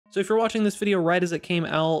So if you're watching this video right as it came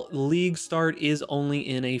out, League Start is only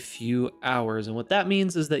in a few hours. And what that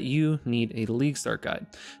means is that you need a League Start guide.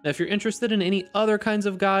 Now, if you're interested in any other kinds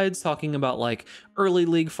of guides, talking about like early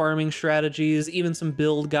League farming strategies, even some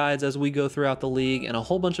build guides as we go throughout the League, and a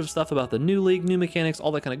whole bunch of stuff about the new League, new mechanics,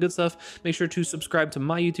 all that kind of good stuff, make sure to subscribe to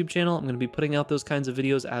my YouTube channel. I'm going to be putting out those kinds of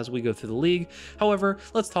videos as we go through the League. However,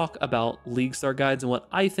 let's talk about League Start guides and what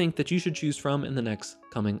I think that you should choose from in the next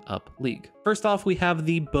coming up League. First off, we have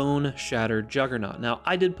the Boneshatter Juggernaut. Now,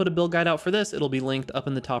 I did put a build guide out for this. It'll be linked up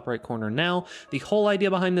in the top right corner now. The whole idea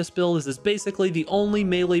behind this build is it's basically the only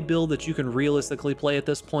melee build that you can realistically play at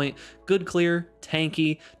this point. Good clear,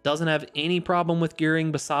 tanky, doesn't have any problem with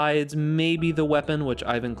gearing besides maybe the weapon, which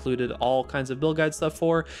I've included all kinds of build guide stuff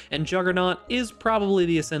for, and Juggernaut is probably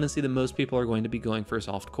the ascendancy that most people are going to be going for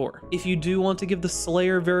soft core. If you do want to give the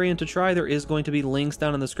Slayer variant a try, there is going to be links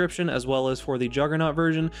down in the description, as well as for the Juggernaut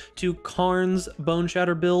version to Karn's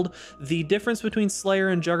Boneshatter build. The difference between Slayer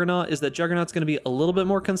and Juggernaut is that Juggernaut's going to be a little bit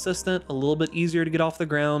more consistent, a little bit easier to get off the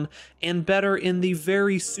ground, and better in the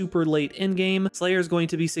very super late end game. Slayer is going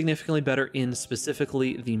to be significantly better in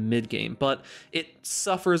specifically the mid game, but it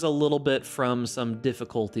suffers a little bit from some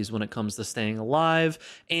difficulties when it comes to staying alive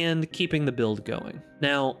and keeping the build going.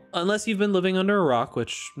 Now, unless you've been living under a rock,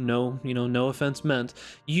 which no offense meant,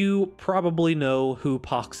 you probably know who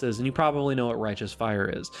Pox is, and you probably know what Righteous Fire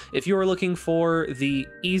is. If you are looking for the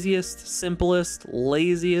easiest, simplest,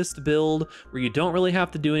 laziest build where you don't really have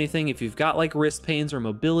to do anything, if you've got like wrist pains or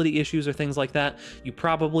mobility issues or things like that, you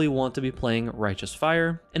probably want to be playing Righteous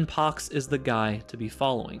Fire, and Pox is the guy to be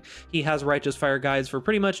following. He has Righteous Fire guides for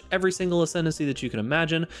pretty much every single ascendancy that you can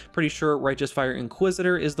imagine. Pretty sure Righteous Fire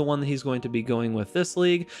Inquisitor is the one that he's going to be going with this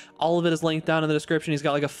League. All of it is linked down in the description. He's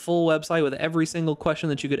got like a full website with every single question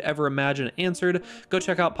that you could ever imagine answered. Go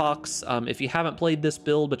check out Pox. If you haven't played this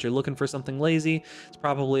build but you're looking for something lazy, it's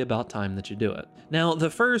probably about time that you do it. Now, the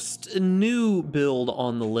first new build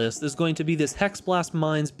on the list is going to be this Hexblast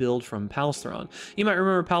Mines build from Palsteron. You might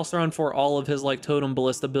remember Palsteron for all of his like Totem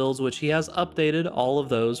Ballista builds, which he has updated all of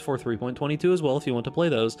those for 3.22 as well if you want to play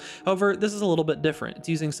those. However, this is a little bit different. It's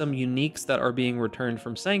using some uniques that are being returned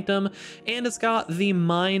from Sanctum, and it's got the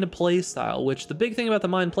Mine playstyle, which the big thing about the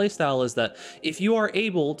Mine playstyle is that if you are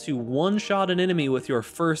able to one-shot an enemy with your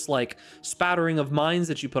first like spattering of mines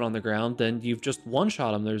that you put on the ground, then you've just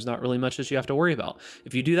one-shot them. There's not really much that you have to worry about.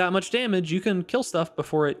 If you do that much damage, you can kill stuff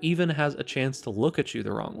before it even has a chance to look at you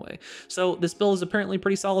the wrong way. So this build is apparently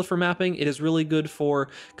pretty solid for mapping. It is really good for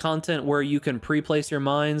content where you can pre-place your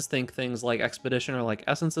mines, think things like Expedition or like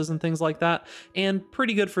Essences and things like that, and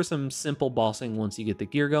pretty good for some simple bossing once you get the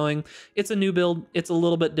gear going. It's a new build. It's a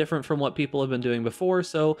little bit different from what people have been doing before,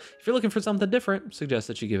 so if you're looking for something different, suggest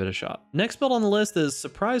that you give it a shot. Next build on the list is,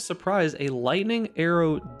 surprise, surprise, a Lightning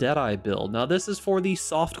Arrow Deadeye build. Now, this is for the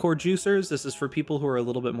softcore juicers. This is for people who are a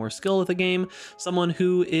little bit more skilled at the game, someone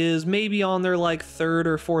who is maybe on their like third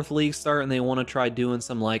or fourth League start and they want to try doing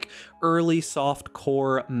some like early soft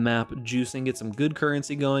core map juicing, get some good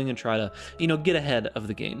currency going and try to, get ahead of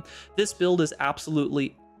the game. This build is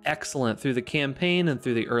absolutely excellent through the campaign and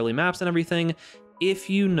through the early maps and everything, if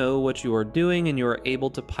you know what you are doing and you are able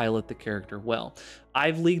to pilot the character well.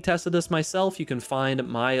 I've league tested this myself. You can find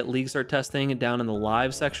my League Start testing down in the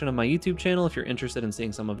live section of my YouTube channel if you're interested in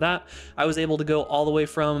seeing some of that. I was able to go all the way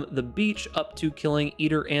from the beach up to killing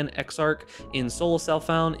Eater and Exarch in solo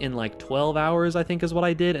self-found in like 12 hours, I think is what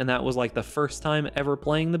I did, and that was like the first time ever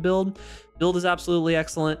playing the build. Build is absolutely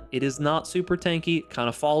excellent. It is not super tanky, kind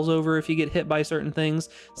of falls over if you get hit by certain things.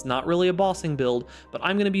 It's not really a bossing build, but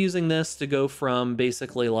I'm going to be using this to go from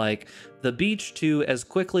basically like the beach to as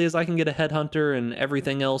quickly as I can get a headhunter and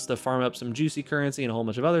everything else to farm up some juicy currency and a whole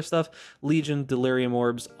bunch of other stuff. Legion, Delirium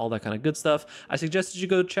Orbs, all that kind of good stuff. I suggested you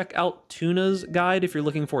go check out Tuna's guide if you're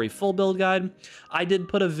looking for a full build guide. I did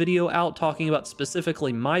put a video out talking about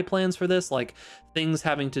specifically my plans for this, like things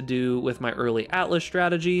having to do with my early Atlas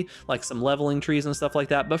strategy, like some leveling trees and stuff like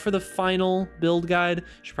that. But for the final build guide, you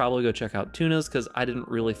should probably go check out Tuna's because I didn't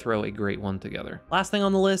really throw a great one together. Last thing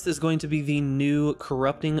on the list is going to be the new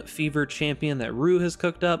Corrupting Fever champion that Rue has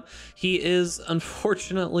cooked up. He is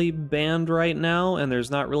unfortunately banned right now, and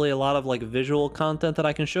there's not really a lot of like visual content that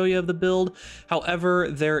I can show you of the build. However,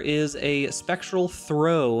 there is a Spectral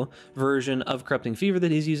Throw version of Corrupting Fever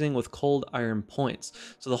that he's using with Cold Iron points.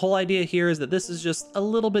 So the whole idea here is that this is is just a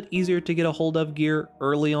little bit easier to get a hold of gear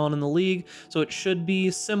early on in the league, so it should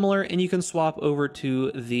be similar, and you can swap over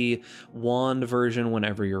to the wand version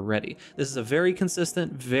whenever you're ready. This is a very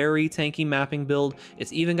consistent, very tanky mapping build.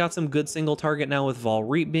 It's even got some good single target now with Vol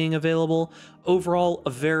Reap being available. Overall, a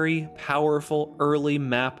very powerful early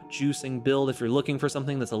map juicing build if you're looking for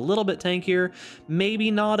something that's a little bit tankier,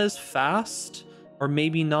 maybe not as fast, or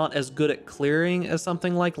maybe not as good at clearing as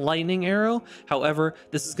something like Lightning Arrow. However,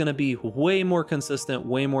 this is going to be way more consistent,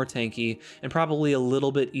 way more tanky, and probably a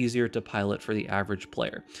little bit easier to pilot for the average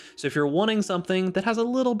player. So if you're wanting something that has a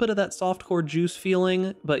little bit of that softcore juice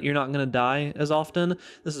feeling, but you're not going to die as often,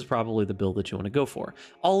 this is probably the build that you want to go for.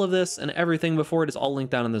 All of this and everything before it is all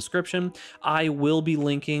linked down in the description. I will be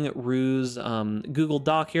linking Rue's Google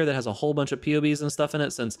Doc here that has a whole bunch of POBs and stuff in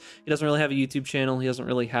it, since he doesn't really have a YouTube channel, he doesn't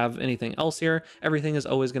really have anything else here. Everything is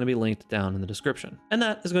always going to be linked down in the description. And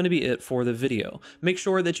that is going to be it for the video. Make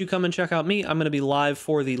sure that you come and check out me. I'm going to be live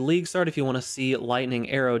for the league start if you want to see Lightning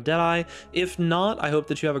Arrow Deadeye. If not, I hope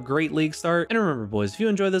that you have a great league start. And remember, boys, if you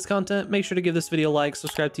enjoy this content, make sure to give this video a like,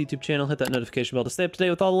 subscribe to the YouTube channel, hit that notification bell to stay up to date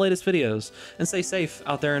with all the latest videos, and stay safe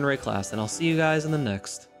out there in raid class. And I'll see you guys in the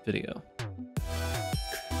next video.